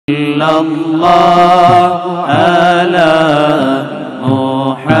الله على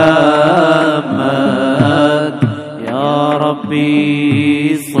محمد يا ربي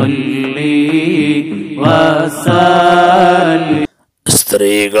صل وسلم.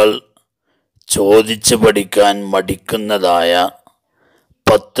 സ്ത്രീകൾ ചോദിച്ചു പഠിക്കാൻ മടിക്കുന്നതായ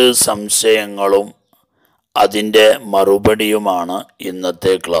 10 സംശയങ്ങളും അതിൻ്റെ മറുപടിയുമാണ്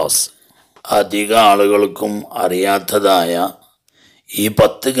ഇന്നത്തെ ക്ലാസ്. അധിക ആളുകൾക്കും അറിയാത്തതായ ഈ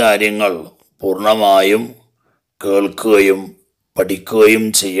 10 കാര്യങ്ങൾ പൂർണ്ണമായും കേൾക്കുകയും പഠിക്കുകയും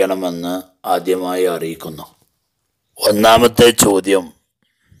ചെയ്യണമെന്ന് ആദ്യമായി അറിയിക്കുന്നു. ഒന്നാമത്തെ ചോദ്യം,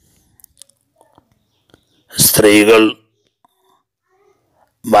 സ്ത്രീകൾ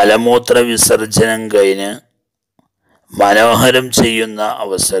മലമൂത്ര വിസർജനം കഴിഞ്ഞ് മനോഹരം ചെയ്യുന്ന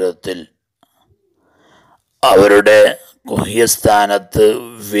അവസരത്തിൽ അവരുടെ ഗുഹ്യസ്ഥാനത്ത്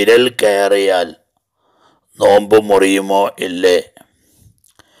വിരൽ കയറിയാൽ നോമ്പ് മുറിയുമോ ഇല്ലേ?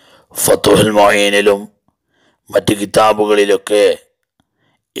 ഫതുഹുൽ മുഈനിലും മറ്റ് കിതാബുകളിലൊക്കെ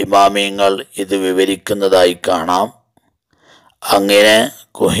ഇമാമിങ്ങൾ ഇത് വിവരിക്കുന്നതായി കാണാം. അങ്ങനെ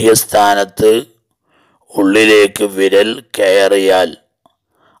ഗുഹ്യസ്ഥാനത്ത് ഉള്ളിലേക്ക് വിരൽ കയറിയാൽ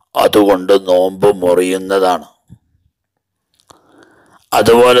അതുകൊണ്ട് നോമ്പ് മുറിയുന്നതാണ്.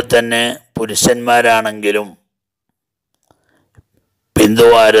 അതുപോലെ തന്നെ പുരുഷന്മാരാണെങ്കിലും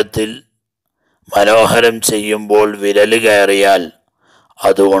പിന്തുവാരത്തിൽ മനോഹരം ചെയ്യുമ്പോൾ വിരൽ കയറിയാൽ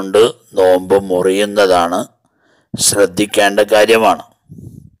അതുകൊണ്ട് നോമ്പ് മുറിയുന്നതാണ്, ശ്രദ്ധിക്കേണ്ട കാര്യമാണ്.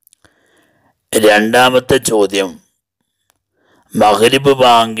 രണ്ടാമത്തെ ചോദ്യം, മഗ്രിബ്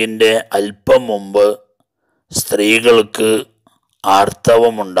ബാങ്കിൻ്റെ അല്പം മുമ്പ് സ്ത്രീകൾക്ക്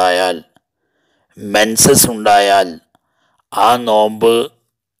ആർത്തവമുണ്ടായാൽ, മെൻസസ് ഉണ്ടായാൽ ആ നോമ്പ്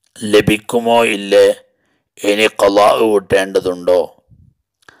ലഭിക്കുമോ ഇല്ലേ? ഇനി ഖളാ വീട്ടേണ്ടതുണ്ടോ?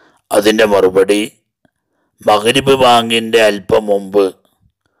 അതിൻ്റെ മറുപടി, മഗ്രിബ് ബാങ്കിൻ്റെ അല്പം മുമ്പ്,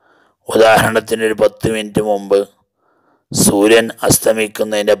 ഉദാഹരണത്തിന് ഒരു 10 മിനിറ്റ് മുമ്പ്, സൂര്യൻ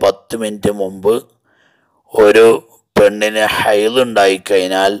അസ്തമിക്കുന്നതിൻ്റെ 10 മിനിറ്റ് മുമ്പ് ഒരു പെണ്ണിന് ഹൈദ്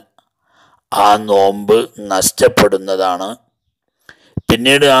ഉണ്ടായിക്കഴിഞ്ഞാൽ ആ നോമ്പ് നഷ്ടപ്പെടുന്നതാണ്.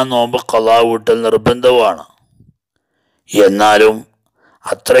 പിന്നീട് ആ നോമ്പ് ഖളാ വീട്ടൽ നിർബന്ധവുമാണ്. എന്നാലും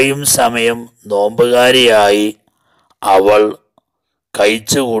അത്രയും സമയം നോമ്പുകാരിയായി അവൾ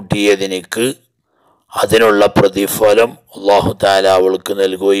കഴിച്ചുകൂട്ടിയതിനേക്ക് അതിനുള്ള പ്രതിഫലം അല്ലാഹു തആല അവൾക്ക്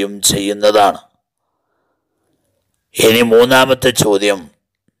നൽകുകയും ചെയ്യുന്നതാണ്. ഇനി മൂന്നാമത്തെ ചോദ്യം,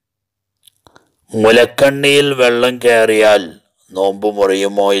 മുലക്കണ്ണിയിൽ വെള്ളം കയറിയാൽ നോമ്പ്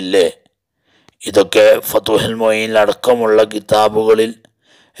മുറിയുമോ ഇല്ലേ? ഇതൊക്കെ ഫതുഹുൽ മുഈൻ അടക്കമുള്ള കിതാബുകളിൽ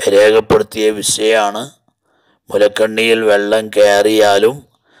രേഖപ്പെടുത്തിയ വിഷയമാണ്. മുലക്കണ്ണിയിൽ വെള്ളം കയറിയാലും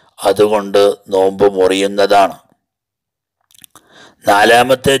അതുകൊണ്ട് നോമ്പ് മുറിയുന്നതാണ്.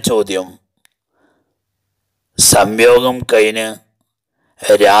 നാലാമത്തെ ചോദ്യം, സംയോഗം കഴിഞ്ഞ്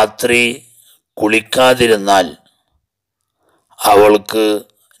രാത്രി കുളിക്കാതിരുന്നാൽ അവൾക്ക്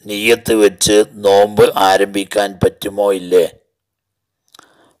നിയ്യത്ത് വെച്ച് നോമ്പ് ആരംഭിക്കാൻ പറ്റുമോ ഇല്ലേ?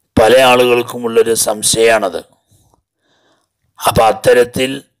 പല ആളുകൾക്കുമുള്ളൊരു സംശയമാണത്. അപ്പം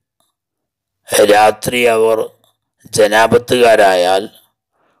അത്തരത്തിൽ രാത്രി അവർ ജനാപത്തുകാരായാൽ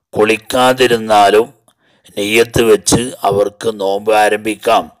കുളിക്കാതിരുന്നാലും നിയ്യത്ത് വെച്ച് അവർക്ക് നോമ്പ്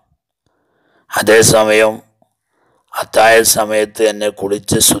ആരംഭിക്കാം. അതേസമയം അത്താഴ സമയത്ത് തന്നെ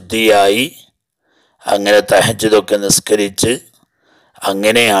കുളിച്ച് ശുദ്ധിയായി അങ്ങനെ തഹജ്ജുദൊക്കെ നിസ്കരിച്ച്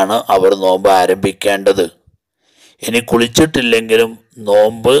അങ്ങനെയാണ് അവർ നോമ്പ് ആരംഭിക്കേണ്ടത്. ഇനി കുളിച്ചിട്ടില്ലെങ്കിലും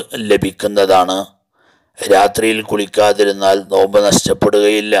നോമ്പ് ലഭിക്കുന്നതാണ്. രാത്രിയിൽ കുളിക്കാതിരുന്നാൽ നോമ്പ്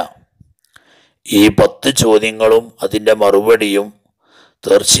നഷ്ടപ്പെടുകയില്ല. ഈ 10 ചോദ്യങ്ങളും അതിൻ്റെ മറുപടിയും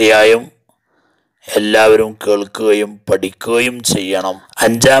തീർച്ചയായും എല്ലാവരും കേൾക്കുകയും പഠിക്കുകയും ചെയ്യണം.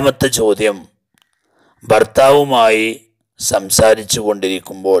 അഞ്ചാമത്തെ ചോദ്യം, ഭർത്താവുമായി സംസാരിച്ചു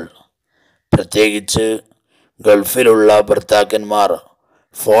കൊണ്ടിരിക്കുമ്പോൾ, പ്രത്യേകിച്ച് ഗൾഫിലുള്ള ഭർത്താക്കന്മാർ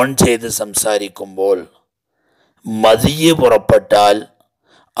ഫോൺ ചെയ്ത് സംസാരിക്കുമ്പോൾ മദിയ് പുറപ്പെട്ടാൽ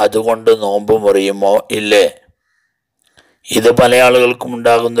അതുകൊണ്ട് നോമ്പ് മുറിയുമോ ഇല്ലേ? ഇത് പല ആളുകൾക്കും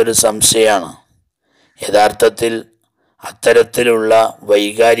ഉണ്ടാകുന്നൊരു സംശയമാണ്. യഥാർത്ഥത്തിൽ അത്തരത്തിലുള്ള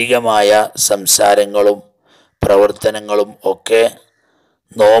വൈകാരികമായ സംസാരങ്ങളും പ്രവർത്തനങ്ങളും ഒക്കെ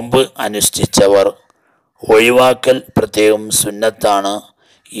നോമ്പ് അനുഷ്ഠിച്ചവർ ഒഴിവാക്കൽ പ്രത്യേകം സുന്നത്താണ്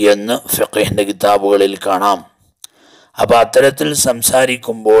എന്ന് ഫിഖ്ഹിൻ്റെ കിതാബുകളിൽ കാണാം. അപ്പോൾ അത്തരത്തിൽ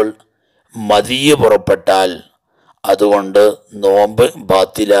സംസാരിക്കുമ്പോൾ മദിയ് പുറപ്പെട്ടാൽ അതുകൊണ്ട് നോമ്പ്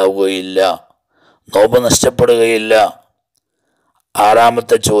ബാത്തിലാവുകയില്ല, നോമ്പ് നഷ്ടപ്പെടുകയില്ല.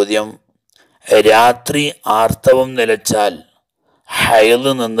 ആറാമത്തെ ചോദ്യം, രാത്രി ആർത്തവം നിലച്ചാൽ,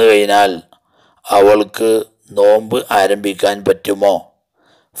 ഹൈദ് നിന്ന് കഴിഞ്ഞാൽ അവൾക്ക് നോമ്പ് ആരംഭിക്കാൻ പറ്റുമോ?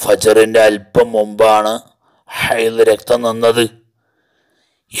 ഫജറിൻ്റെ അല്പം മുമ്പാണ് ഹൈദ് രക്തം നിന്നത്.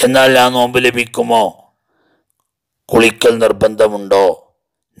 എന്നാൽ ആ നോമ്പ് ലഭിക്കുമോ? കുളിക്കൽ നിർബന്ധമുണ്ടോ?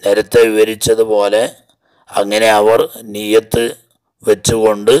 നേരത്തെ വിവരിച്ചതുപോലെ അങ്ങനെ അവർ നിയ്യത്ത്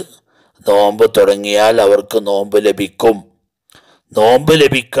വെച്ചുകൊണ്ട് നോമ്പ് തുടങ്ങിയാൽ അവർക്ക് നോമ്പ് ലഭിക്കും. നോമ്പ്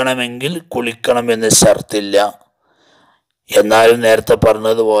ലഭിക്കണമെങ്കിൽ കുളിക്കണമെന്ന് ഷർത്തില്ല. എന്നാലും നേരത്തെ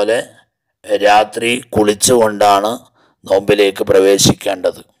പറഞ്ഞതുപോലെ രാത്രി കുളിച്ചുകൊണ്ടാണ് നോമ്പിലേക്ക്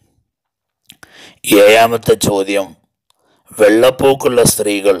പ്രവേശിക്കേണ്ടത്. 7ാമത്തെ ചോദ്യം, വെള്ളപ്പോക്കുള്ള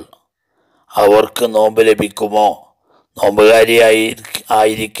സ്ത്രീകൾ അവർക്ക് നോമ്പ് ലഭിക്കുമോ?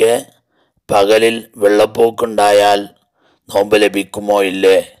 നോമ്പുകാരിയായിരിക്കെ പകലിൽ വെള്ളപ്പോക്കുണ്ടായാൽ നോമ്പ് ലഭിക്കുമോ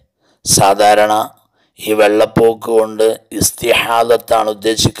ഇല്ലേ? സാധാരണ ഈ വെള്ളപ്പോക്ക് കൊണ്ട് ഇസ്തിഹാദത്താണ്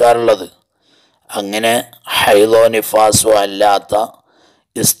ഉദ്ദേശിക്കാറുള്ളത്. അങ്ങനെ ഹൈദോ നിഫാസോ അല്ലാത്ത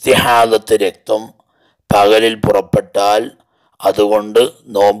ഇസ്തിഹാദത്ത് രക്തം പകലിൽ പുറപ്പെട്ടാൽ അതുകൊണ്ട്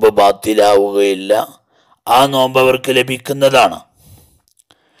നോമ്പ് ബാത്തിലാവുകയില്ല. ആ നോമ്പ് അവർക്ക് ലഭിക്കുന്നതാണ്.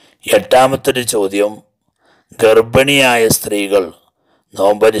 8ാമത്തെ ചോദ്യം, ഗർഭിണിയായ സ്ത്രീകൾ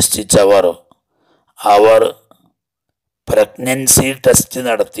നോമ്പനുഷ്ഠിച്ചവർ അവർ പ്രഗ്നൻസി ടെസ്റ്റ്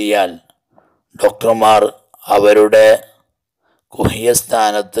നടത്തിയാൽ ഡോക്ടർമാർ അവരുടെ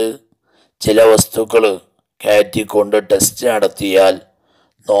ഗുഹ്യസ്ഥാനത്ത് ചില വസ്തുക്കൾ കയറ്റിക്കൊണ്ട് ടെസ്റ്റ് നടത്തിയാൽ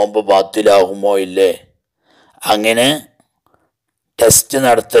നോമ്പ് ബാത്തിലാകുമോ ഇല്ലേ? അങ്ങനെ ടെസ്റ്റ്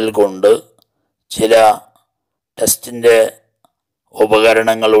നടത്തൽ കൊണ്ട് ചില ടെസ്റ്റിൻ്റെ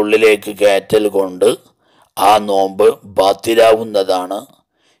ഉപകരണങ്ങൾ ഉള്ളിലേക്ക് കയറ്റൽ കൊണ്ട് ആ നോമ്പ് ബാത്തിലാവുന്നതാണ്.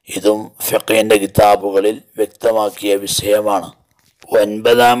 ഇതും ഫിഖ്ഹിൻ്റെ കിതാബുകളിൽ വ്യക്തമാക്കിയ വിഷയമാണ്.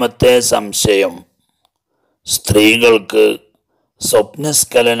 9ാമത്തെ സംശയം, സ്ത്രീകൾക്ക്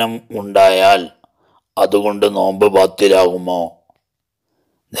സ്വപ്നസ്ഖലനം ഉണ്ടായാൽ അതുകൊണ്ട് നോമ്പ് ബാത്തിലാകുമോ?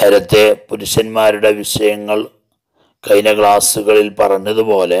 നേരത്തെ പുരുഷന്മാരുടെ വിഷയങ്ങൾ കഴിഞ്ഞ ക്ലാസ്സുകളിൽ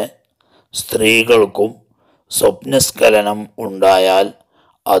പറഞ്ഞതുപോലെ സ്ത്രീകൾക്കും സ്വപ്നസ്ഖലനം ഉണ്ടായാൽ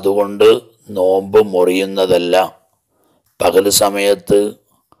അതുകൊണ്ട് നോമ്പ് മുറിയുന്നതല്ല. പകൽ സമയത്ത്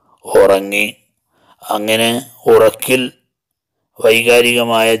ഉറങ്ങി അങ്ങനെ ഉറക്കിൽ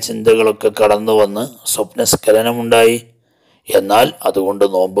വൈകാരികമായ ചിന്തകളൊക്കെ കടന്നു വന്ന് സ്വപ്നസ്ഖലനമുണ്ടായി, എന്നാൽ അതുകൊണ്ട്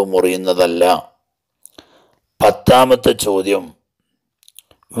നോമ്പ് മുറിയുന്നതല്ല. 10ാമത്തെ ചോദ്യം,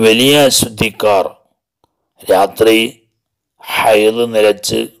 വലിയ അശുദ്ധിക്കാർ രാത്രി ഹൈദ്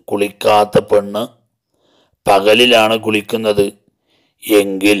നിലച്ച് കുളിക്കാത്ത പെണ്ണ് പകലിലാണ് കുളിക്കുന്നത്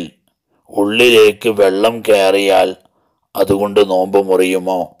എങ്കിൽ ഉള്ളിലേക്ക് വെള്ളം കയറിയാൽ അതുകൊണ്ട് നോമ്പ്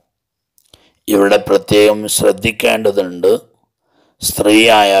മുറിയുമോ? ഇവിടെ പ്രത്യേകം ശ്രദ്ധിക്കേണ്ടതുണ്ട്. സ്ത്രീ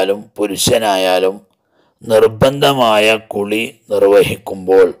ആയാലും പുരുഷനായാലും നിർബന്ധമായ കുളി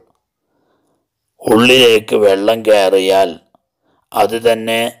നിർവഹിക്കുമ്പോൾ ഉള്ളിലേക്ക് വെള്ളം കയറിയാൽ അത്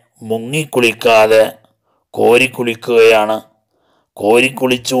തന്നെ മുങ്ങിക്കുളിക്കാതെ കോരിക്കുളിക്കുകയാണ്.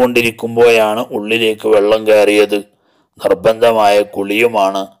 കോരിക്കുളിച്ചുകൊണ്ടിരിക്കുമ്പോഴാണ് ഉള്ളിലേക്ക് വെള്ളം കയറിയത്. നിർബന്ധമായ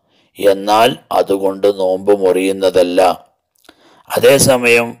കുളിയുമാണ്, എന്നാൽ അതുകൊണ്ട് നോമ്പ് മുറിയുന്നതല്ല.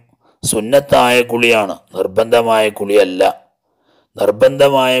 അതേസമയം സുന്നത്തായ കുളിയാണ്, നിർബന്ധമായ കുളിയല്ല.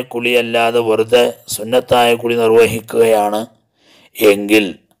 നിർബന്ധമായ കുളിയല്ലാതെ വെറുതെ സുന്നത്തായ കുളി നിർവഹിക്കുകയാണ് എങ്കിൽ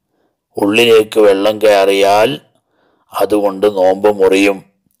ഉള്ളിലേക്ക് വെള്ളം കയറിയാൽ അതുകൊണ്ട് നോമ്പ് മുറിയും.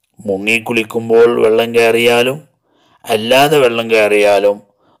 മുങ്ങിക്കുളിക്കുമ്പോൾ വെള്ളം കയറിയാലും അല്ലാതെ വെള്ളം കയറിയാലും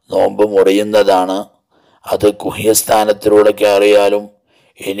നോമ്പ് മുറിയുന്നതാണ്. അത് ഗുഹ്യസ്ഥാനത്തിലൂടെ കയറിയാലും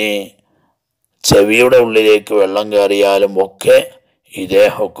ഇനി ചെവിയുടെ ഉള്ളിലേക്ക് വെള്ളം കയറിയാലും ഒക്കെ ഇതേ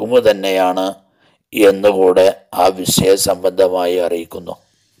ഹുക്മ് തന്നെയാണ് എന്നുകൂടെ ആ വിഷയ സംബന്ധമായി അറിയിക്കുന്നു.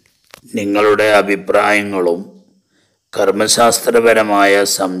 നിങ്ങളുടെ അഭിപ്രായങ്ങളും കർമ്മശാസ്ത്രപരമായ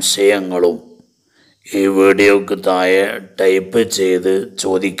സംശയങ്ങളും ഈ വീഡിയോക്ക് താഴെ ടൈപ്പ് ചെയ്ത്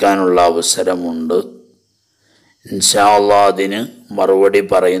ചോദിക്കാനുള്ള അവസരമുണ്ട്. ഇൻഷാ അല്ലാഹ് അതിന് മറുപടി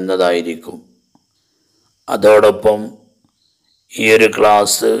പറയുന്നതായിരിക്കും. അതോടൊപ്പം ഈ ഒരു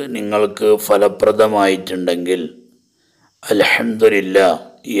ക്ലാസ് നിങ്ങൾക്ക് ഫലപ്രദമായിട്ടുണ്ടെങ്കിൽ അൽഹംദുലില്ലാഹ്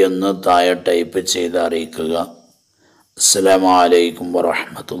എന്ന് താഴെ ടൈപ്പ് ചെയ്ത് അറിയിക്കുക. അസ്സലാമു അലൈക്കും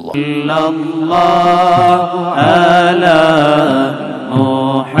വറഹ്മത്തുള്ളാഹി.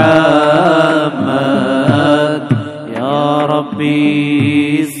 يا ربي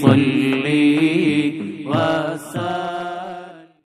صل